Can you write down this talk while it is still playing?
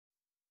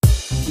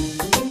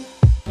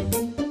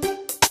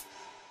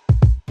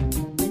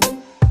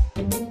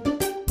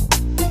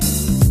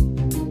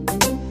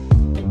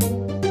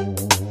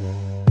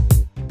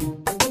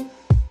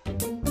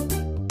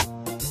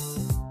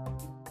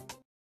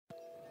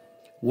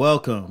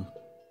Welcome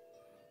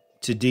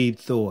to Deep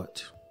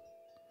Thought.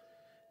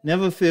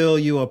 Never feel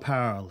you are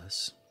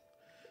powerless.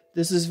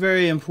 This is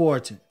very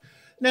important.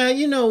 Now,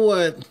 you know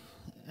what?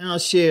 I'll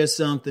share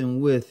something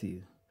with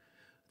you.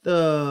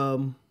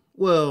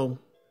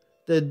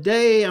 The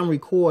day I'm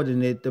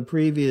recording it, the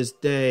previous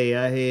day,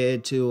 I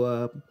had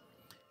to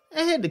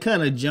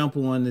kind of jump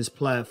on this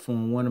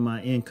platform, one of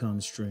my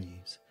income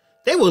streams.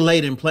 They were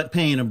late in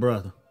paying a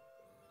brother.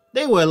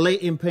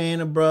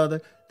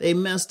 They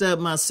messed up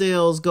my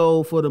sales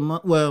goal for the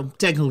month. Well,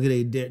 technically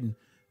they didn't.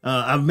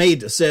 I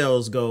made the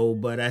sales goal,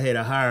 but I had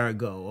a higher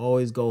goal.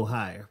 Always go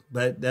higher.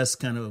 But that's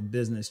kind of a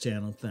business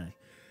channel thing.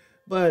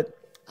 But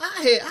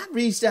I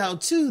reached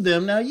out to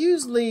them. Now,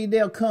 usually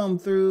they'll come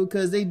through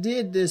because they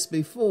did this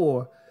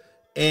before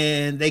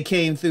and they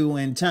came through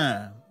in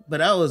time. But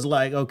I was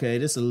like, okay,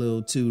 this is a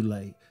little too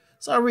late.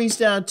 So I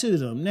reached out to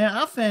them.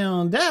 Now, I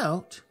found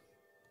out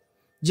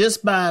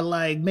just by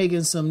like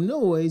making some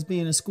noise,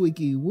 being a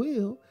squeaky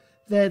wheel,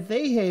 that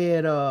they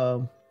had,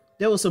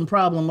 there was some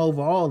problem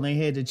overall, and they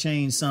had to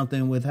change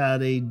something with how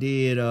they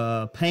did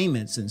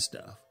payments and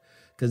stuff.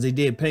 Because they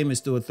did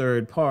payments to a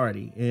third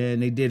party,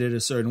 and they did it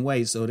a certain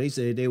way. So they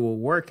said they were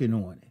working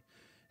on it.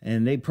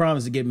 And they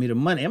promised to get me the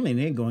money. I mean,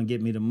 they ain't going to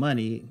get me the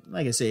money.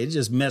 Like I said, it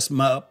just messed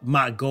up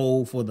my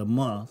goal for the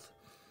month.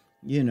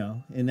 You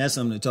know, and that's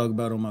something to talk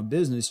about on my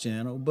business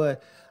channel.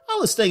 But I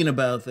was thinking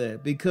about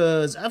that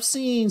because I've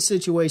seen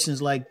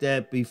situations like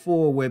that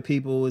before where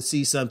people would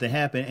see something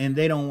happen and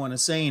they don't want to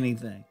say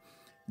anything.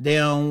 They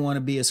don't want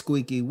to be a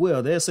squeaky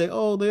wheel. They'll say,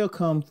 oh, they'll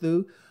come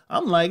through.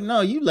 I'm like,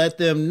 no, you let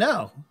them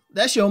know.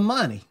 That's your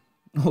money.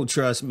 Oh,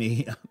 trust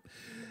me.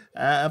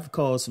 I've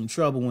caused some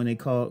trouble when it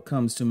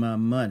comes to my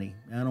money.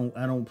 I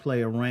don't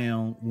play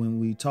around when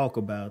we talk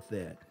about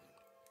that.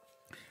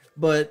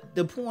 But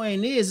the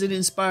point is, it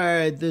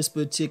inspired this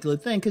particular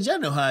thing because y'all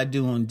know how I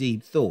do on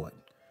Deep Thought.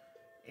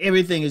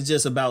 Everything is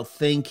just about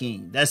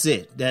thinking. That's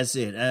it.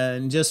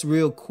 And just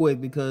real quick,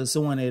 because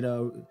someone had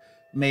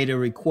made a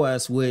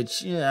request,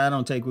 which I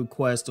don't take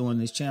requests on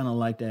this channel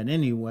like that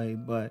anyway,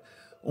 but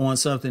on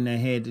something that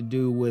had to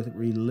do with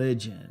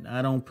religion.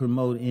 I don't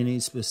promote any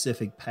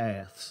specific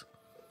paths.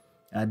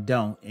 I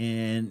don't.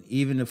 And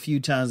even a few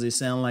times they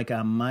sound like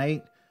I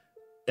might,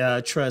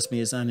 trust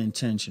me, it's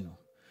unintentional.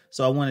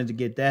 So I wanted to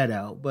get that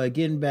out. But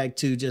getting back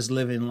to just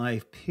living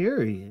life,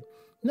 period.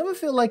 Never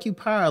feel like you're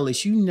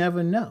powerless. You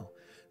never know.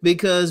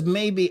 Because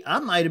maybe I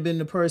might have been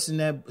the person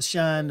that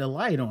shined the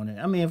light on it.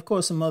 I mean, of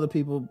course, some other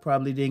people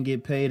probably didn't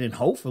get paid, and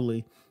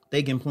hopefully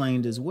they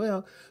complained as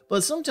well.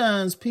 But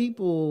sometimes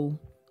people,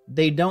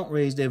 they don't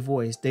raise their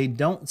voice. They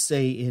don't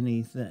say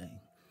anything.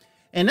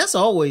 And that's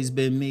always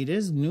been me.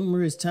 There's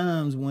numerous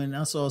times when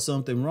I saw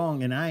something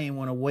wrong and I ain't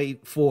want to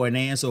wait for an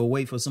answer or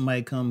wait for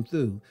somebody to come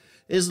through.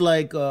 It's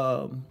like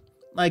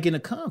in a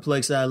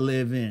complex I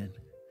live in.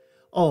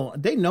 Oh,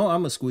 they know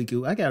I'm a squeaky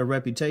wheel. I got a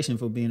reputation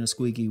for being a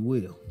squeaky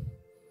wheel.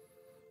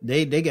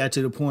 They got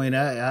to the point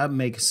I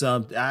make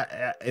some.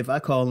 If I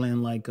call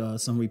in like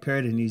some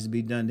repair that needs to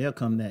be done, they'll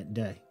come that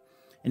day,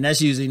 and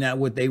that's usually not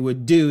what they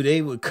would do.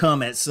 They would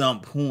come at some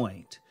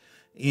point.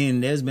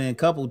 And there's been a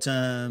couple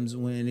times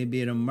when it'd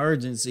be an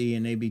emergency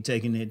and they'd be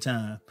taking their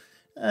time.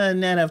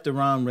 And that after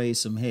Rom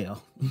raised some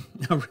hell.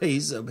 I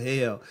raised some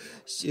hell.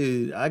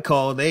 Shoot, I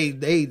called. They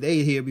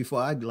here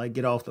before I like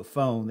get off the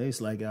phone. They was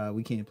like,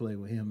 we can't play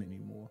with him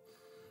anymore.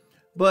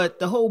 But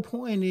the whole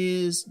point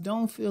is,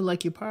 don't feel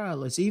like you're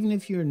powerless. Even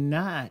if you're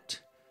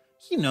not,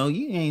 you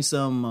ain't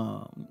some,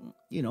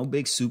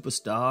 big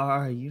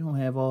superstar. You don't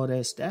have all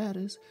that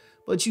status.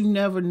 But you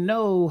never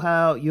know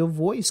how your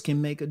voice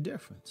can make a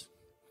difference.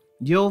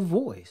 Your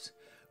voice.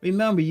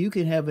 Remember, you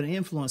can have an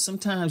influence.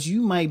 Sometimes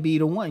you might be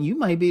the one. You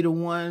might be the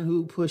one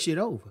who push it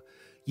over.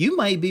 You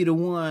might be the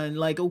one,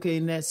 like, okay,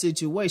 in that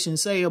situation,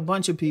 say a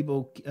bunch of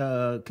people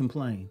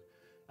complain.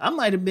 You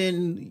might have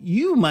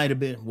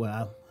been,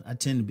 well, I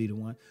tend to be the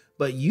one,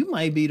 but you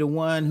might be the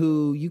one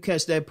who you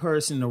catch that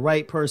person, the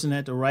right person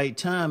at the right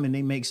time, and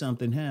they make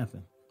something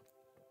happen.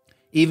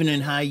 Even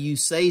in how you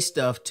say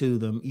stuff to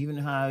them, even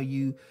how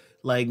you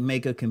like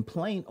make a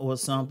complaint or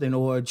something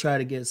or try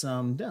to get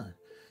something done.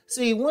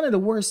 See, one of the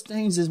worst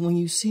things is when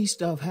you see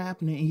stuff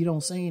happening and you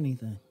don't say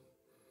anything.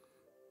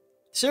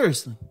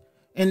 Seriously.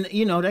 And,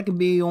 that could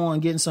be on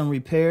getting some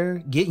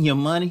repair, getting your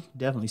money.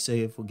 Definitely say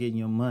it for getting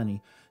your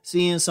money.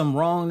 Seeing some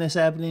wrong that's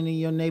happening in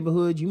your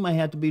neighborhood, you might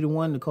have to be the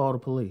one to call the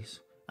police.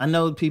 I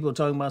know people are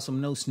talking about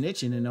some no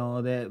snitching and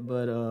all that,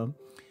 but,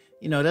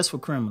 that's for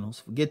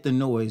criminals. Forget the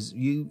noise.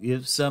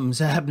 If something's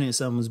happening,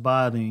 something's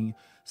bothering you,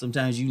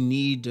 sometimes you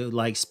need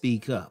to,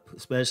 speak up,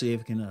 especially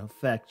if it can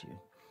affect you.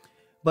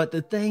 But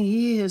the thing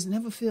is,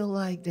 never feel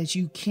like that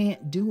you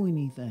can't do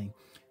anything.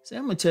 See,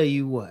 I'm going to tell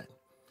you what.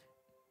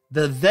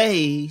 The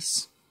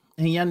theys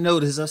and y'all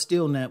notice I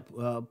still not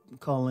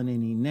calling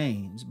any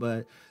names,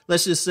 but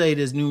let's just say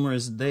there's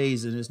numerous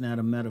days and it's not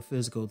a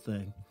metaphysical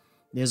thing.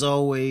 There's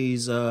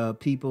always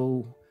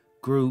people,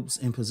 groups,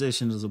 and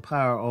positions of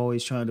power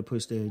always trying to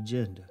push their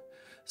agenda.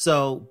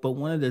 So, but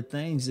one of the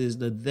things is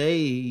that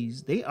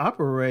they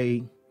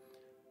operate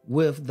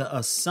with the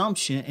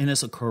assumption, and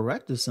it's a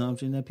correct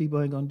assumption, that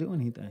people ain't going to do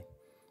anything.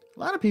 A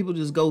lot of people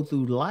just go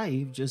through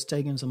life just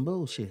taking some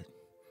bullshit,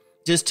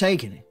 just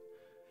taking it.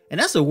 And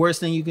that's the worst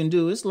thing you can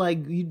do. It's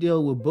like you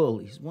deal with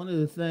bullies. One of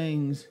the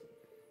things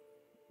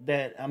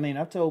that,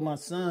 I've told my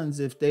sons,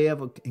 if they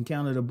ever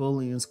encountered a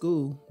bully in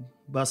school,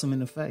 bust them in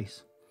the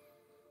face.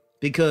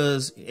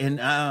 Because, and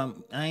I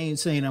ain't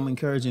saying I'm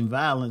encouraging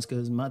violence,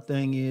 because my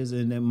thing is,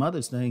 and their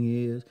mother's thing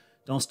is,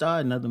 don't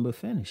start nothing but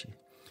finish it.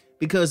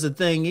 Because the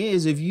thing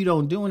is, if you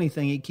don't do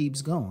anything, it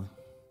keeps going.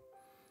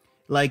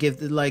 Like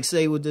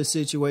say with this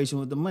situation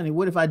with the money,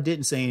 what if I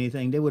didn't say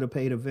anything? They would have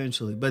paid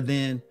eventually. But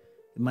then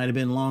it might have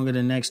been longer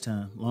the next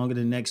time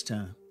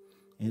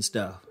and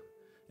stuff.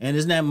 And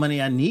it's not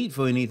money I need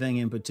for anything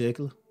in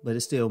particular, but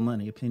it's still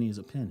money. A penny is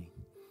a penny.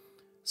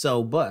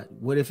 So, but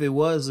what if it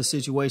was a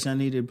situation I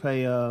needed to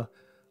pay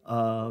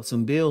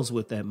some bills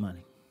with that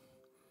money?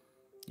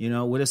 You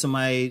know, what if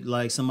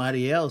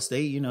somebody else,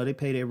 they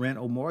pay their rent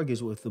or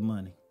mortgage with the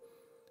money?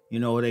 You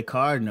know, or their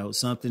card note,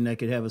 something that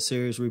could have a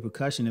serious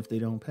repercussion if they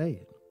don't pay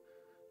it.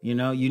 You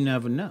know, you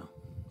never know.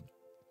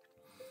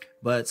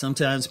 But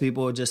sometimes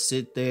people will just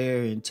sit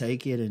there and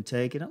take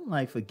it. I'm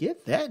like,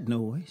 forget that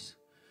noise.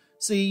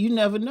 See, you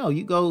never know.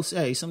 You go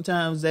say,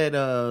 sometimes that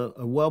a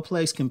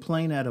well-placed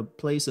complaint at a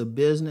place of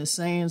business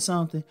saying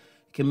something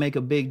can make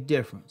a big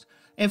difference.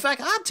 In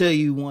fact, I'll tell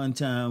you one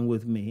time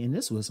with me, and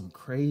this was some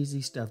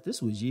crazy stuff.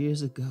 This was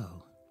years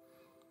ago.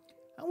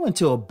 I went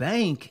to a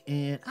bank,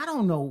 and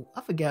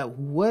I forgot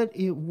what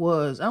it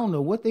was. I don't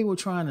know what they were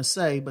trying to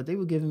say, but they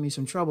were giving me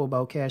some trouble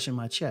about cashing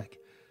my check.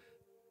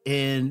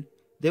 And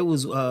there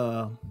was,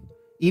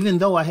 even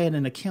though I had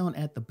an account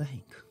at the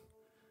bank,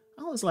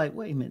 I was like,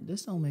 wait a minute,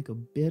 this don't make a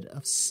bit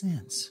of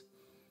sense.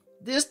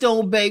 This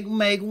don't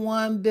make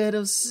one bit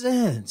of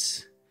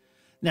sense.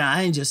 Now,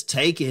 I didn't just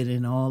take it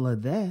and all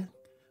of that.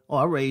 Oh,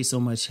 I raised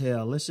so much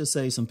hell. Let's just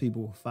say some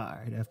people were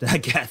fired after I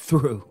got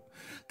through.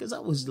 Because I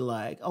was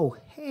like, oh,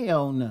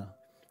 hell no.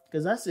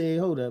 Because I said,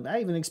 hold up. I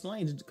even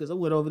explained it because I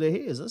went over their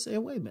heads. I said,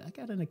 wait a minute, I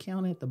got an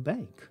account at the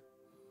bank.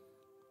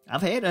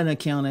 I've had an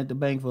account at the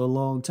bank for a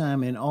long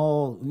time, and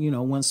all,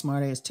 one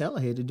smart ass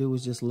teller had to do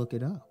was just look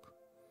it up.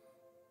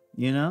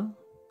 You know,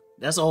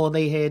 that's all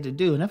they had to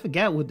do. And I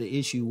forgot what the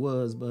issue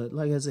was, but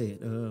like I said,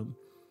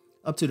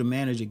 up to the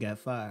manager got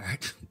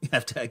fired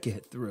after I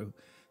got through.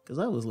 Because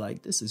I was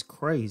like, this is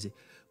crazy.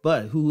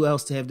 But who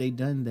else have they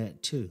done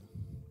that to?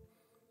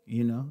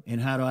 You know, and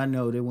how do I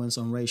know there wasn't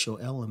some racial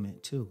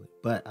element to it?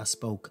 But I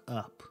spoke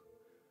up.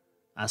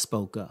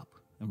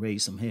 And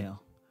raised some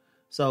hell.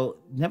 So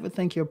never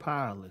think you're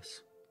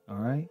powerless. All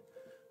right.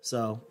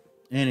 So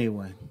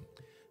anyway,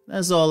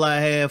 that's all I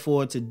have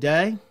for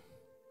today.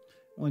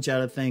 I want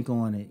y'all to think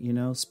on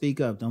it.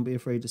 Speak up. Don't be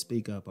afraid to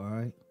speak up. All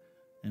right.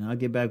 And I'll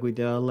get back with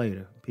y'all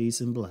later.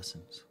 Peace and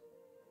blessings.